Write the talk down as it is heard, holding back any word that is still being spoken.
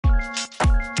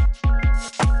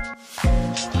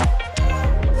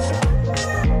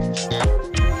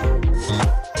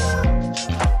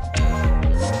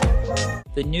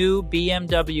new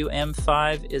BMW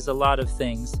M5 is a lot of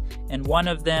things, and one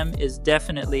of them is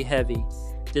definitely heavy.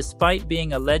 Despite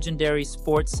being a legendary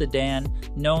sports sedan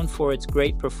known for its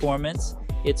great performance,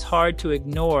 it's hard to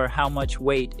ignore how much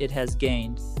weight it has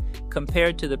gained.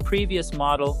 Compared to the previous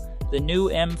model, the new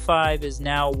M5 is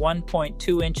now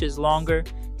 1.2 inches longer,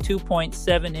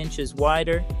 2.7 inches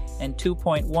wider, and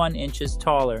 2.1 inches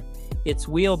taller. Its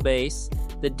wheelbase,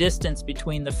 the distance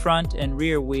between the front and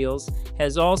rear wheels,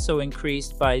 has also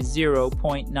increased by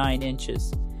 0.9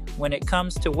 inches. When it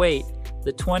comes to weight,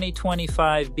 the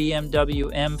 2025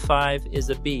 BMW M5 is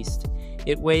a beast.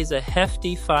 It weighs a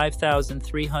hefty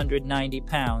 5,390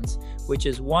 pounds, which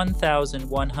is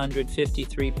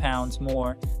 1,153 pounds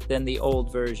more than the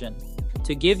old version.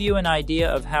 To give you an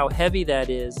idea of how heavy that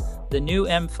is, the new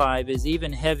M5 is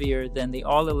even heavier than the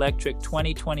all-electric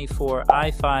 2024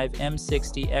 i5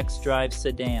 M60 xDrive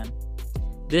sedan.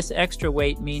 This extra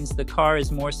weight means the car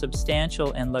is more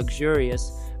substantial and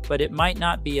luxurious, but it might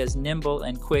not be as nimble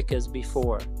and quick as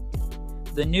before.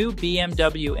 The new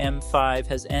BMW M5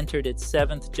 has entered its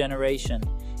 7th generation,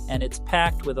 and it's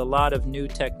packed with a lot of new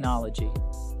technology.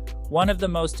 One of the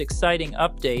most exciting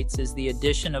updates is the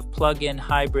addition of plug-in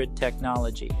hybrid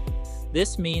technology.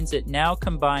 This means it now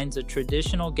combines a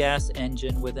traditional gas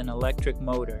engine with an electric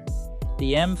motor.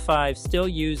 The M5 still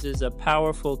uses a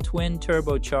powerful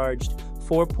twin-turbocharged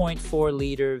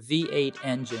 4.4-liter V8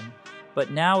 engine,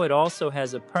 but now it also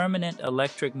has a permanent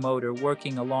electric motor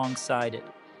working alongside it.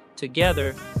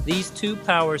 Together, these two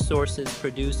power sources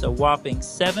produce a whopping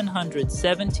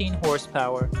 717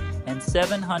 horsepower and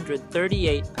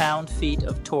 738 pound-feet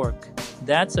of torque.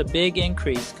 That's a big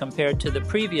increase compared to the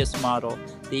previous model,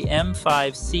 the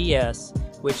M5 CS,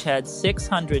 which had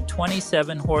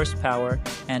 627 horsepower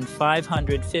and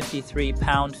 553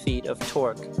 pound-feet of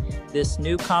torque. This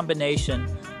new combination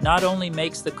not only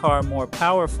makes the car more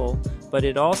powerful, but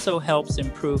it also helps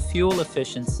improve fuel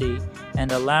efficiency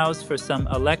and allows for some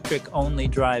electric-only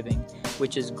driving,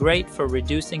 which is great for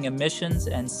reducing emissions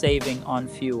and saving on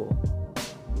fuel.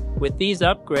 With these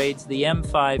upgrades, the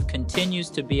M5 continues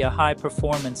to be a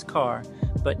high-performance car,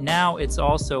 but now it's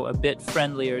also a bit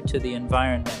friendlier to the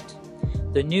environment.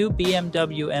 The new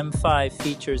BMW M5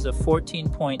 features a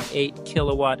 14.8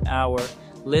 kilowatt-hour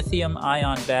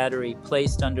lithium-ion battery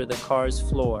placed under the car's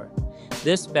floor.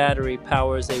 This battery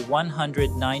powers a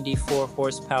 194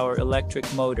 horsepower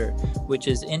electric motor, which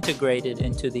is integrated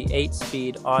into the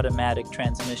 8-speed automatic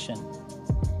transmission.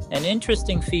 An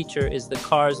interesting feature is the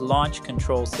car's launch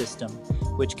control system,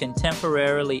 which can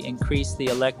temporarily increase the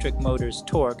electric motor's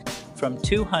torque from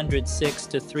 206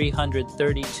 to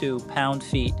 332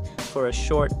 pound-feet for a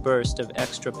short burst of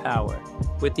extra power.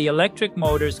 With the electric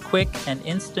motor's quick and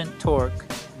instant torque,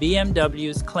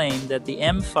 BMWs claim that the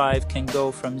M5 can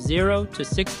go from 0 to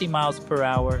 60 miles per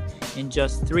hour in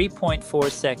just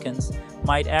 3.4 seconds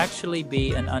might actually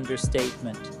be an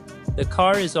understatement. The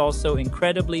car is also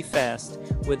incredibly fast,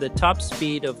 with a top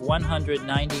speed of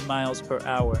 190 miles per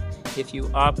hour if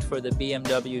you opt for the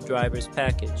BMW driver's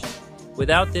package.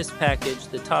 Without this package,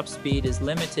 the top speed is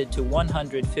limited to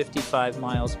 155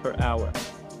 miles per hour.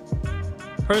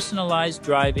 Personalized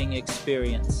driving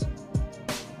experience.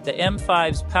 The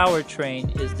M5's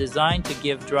powertrain is designed to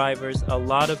give drivers a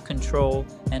lot of control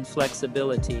and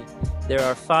flexibility. There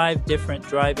are 5 different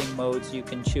driving modes you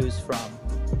can choose from.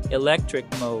 Electric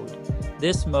mode.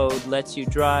 This mode lets you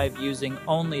drive using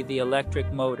only the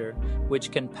electric motor,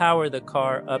 which can power the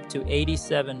car up to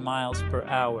 87 miles per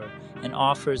hour and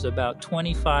offers about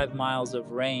 25 miles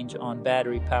of range on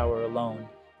battery power alone.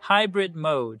 Hybrid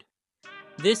mode.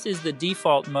 This is the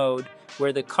default mode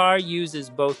where the car uses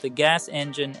both the gas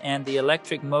engine and the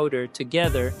electric motor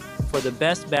together for the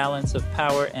best balance of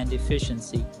power and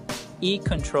efficiency.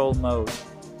 E-control mode.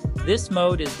 This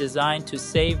mode is designed to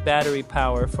save battery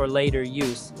power for later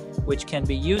use, which can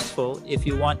be useful if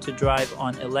you want to drive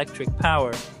on electric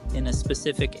power in a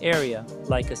specific area,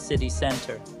 like a city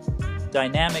center.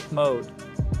 Dynamic mode.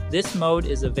 This mode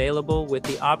is available with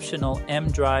the optional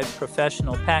M-Drive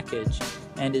Professional package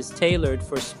and is tailored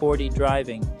for sporty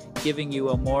driving, giving you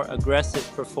a more aggressive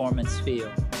performance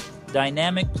feel.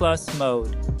 Dynamic Plus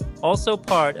mode. Also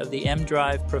part of the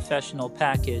M-Drive Professional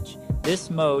package, this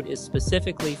mode is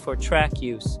specifically for track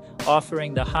use,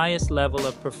 offering the highest level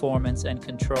of performance and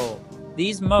control.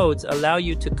 These modes allow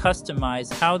you to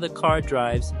customize how the car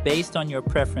drives based on your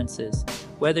preferences,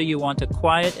 whether you want a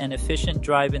quiet and efficient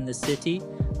drive in the city,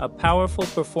 a powerful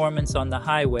performance on the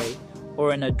highway,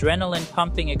 or an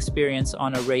adrenaline-pumping experience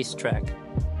on a racetrack.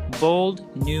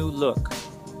 Bold, new look.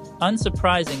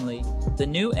 Unsurprisingly, the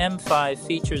new M5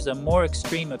 features a more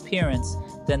extreme appearance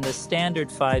than the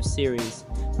standard 5 Series,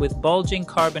 with bulging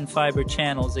carbon fiber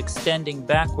channels extending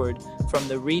backward from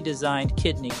the redesigned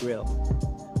kidney grille.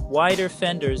 Wider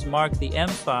fenders mark the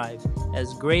M5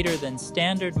 as greater than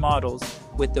standard models,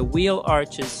 with the wheel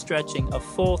arches stretching a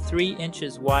full 3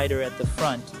 inches wider at the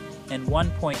front and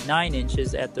 1.9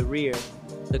 inches at the rear.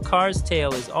 The car's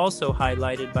tail is also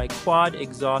highlighted by quad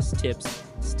exhaust tips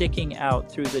sticking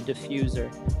out through the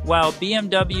diffuser. While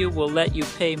BMW will let you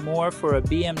pay more for a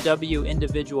BMW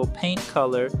individual paint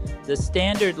color, the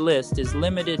standard list is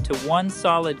limited to 1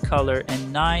 solid color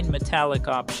and 9 metallic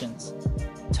options.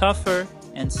 Tougher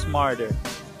and smarter.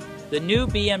 The new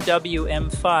BMW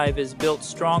M5 is built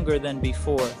stronger than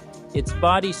before. Its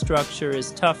body structure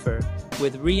is tougher,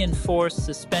 with reinforced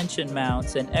suspension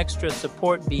mounts and extra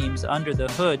support beams under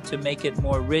the hood to make it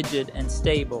more rigid and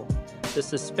stable. The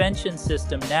suspension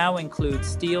system now includes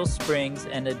steel springs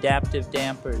and adaptive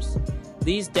dampers.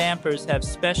 These dampers have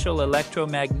special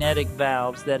electromagnetic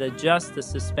valves that adjust the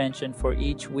suspension for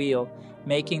each wheel,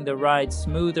 making the ride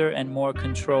smoother and more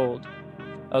controlled.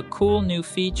 A cool new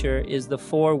feature is the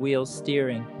 4-wheel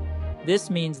steering. This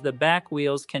means the back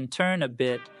wheels can turn a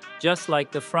bit, just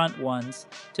like the front ones,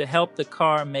 to help the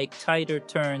car make tighter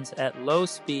turns at low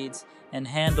speeds and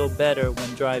handle better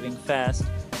when driving fast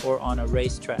or on a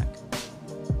racetrack.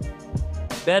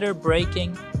 Better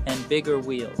braking and bigger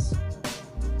wheels.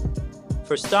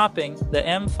 For stopping, the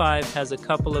M5 has a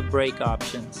couple of brake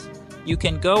options. You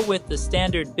can go with the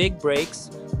standard big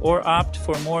brakes or opt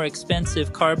for more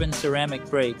expensive carbon ceramic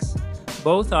brakes.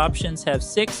 Both options have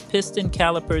 6 piston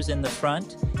calipers in the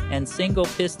front and single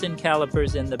piston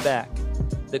calipers in the back.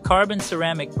 The carbon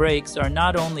ceramic brakes are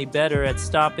not only better at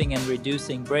stopping and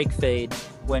reducing brake fade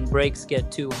when brakes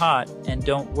get too hot and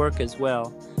don't work as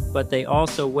well, but they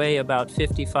also weigh about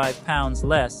 55 pounds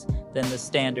less than the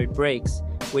standard brakes,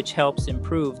 which helps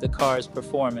improve the car's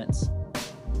performance.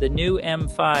 The new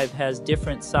M5 has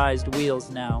different sized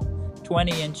wheels now,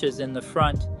 20 inches in the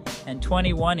front and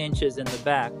 21 inches in the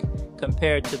back,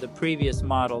 compared to the previous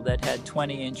model that had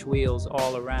 20-inch wheels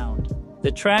all around.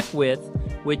 The track width,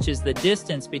 which is the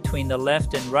distance between the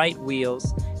left and right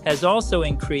wheels, has also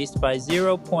increased by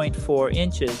 0.4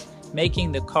 inches,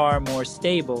 making the car more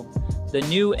stable. The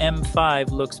new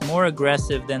M5 looks more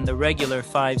aggressive than the regular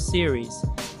 5 Series.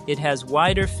 It has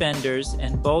wider fenders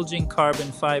and bulging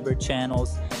carbon fiber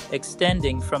channels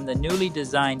extending from the newly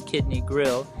designed kidney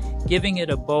grille, giving it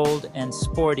a bold and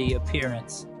sporty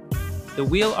appearance. The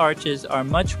wheel arches are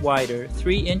much wider,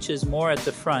 3 inches more at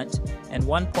the front and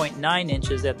 1.9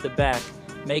 inches at the back,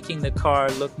 making the car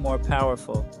look more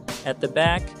powerful. At the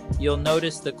back, you'll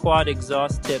notice the quad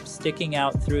exhaust tip sticking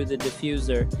out through the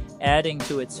diffuser, adding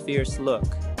to its fierce look.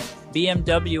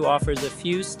 BMW offers a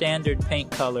few standard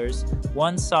paint colors,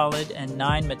 1 solid and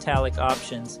 9 metallic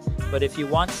options, but if you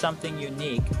want something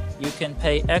unique, you can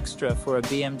pay extra for a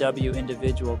BMW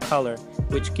individual color,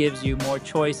 which gives you more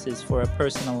choices for a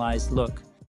personalized look.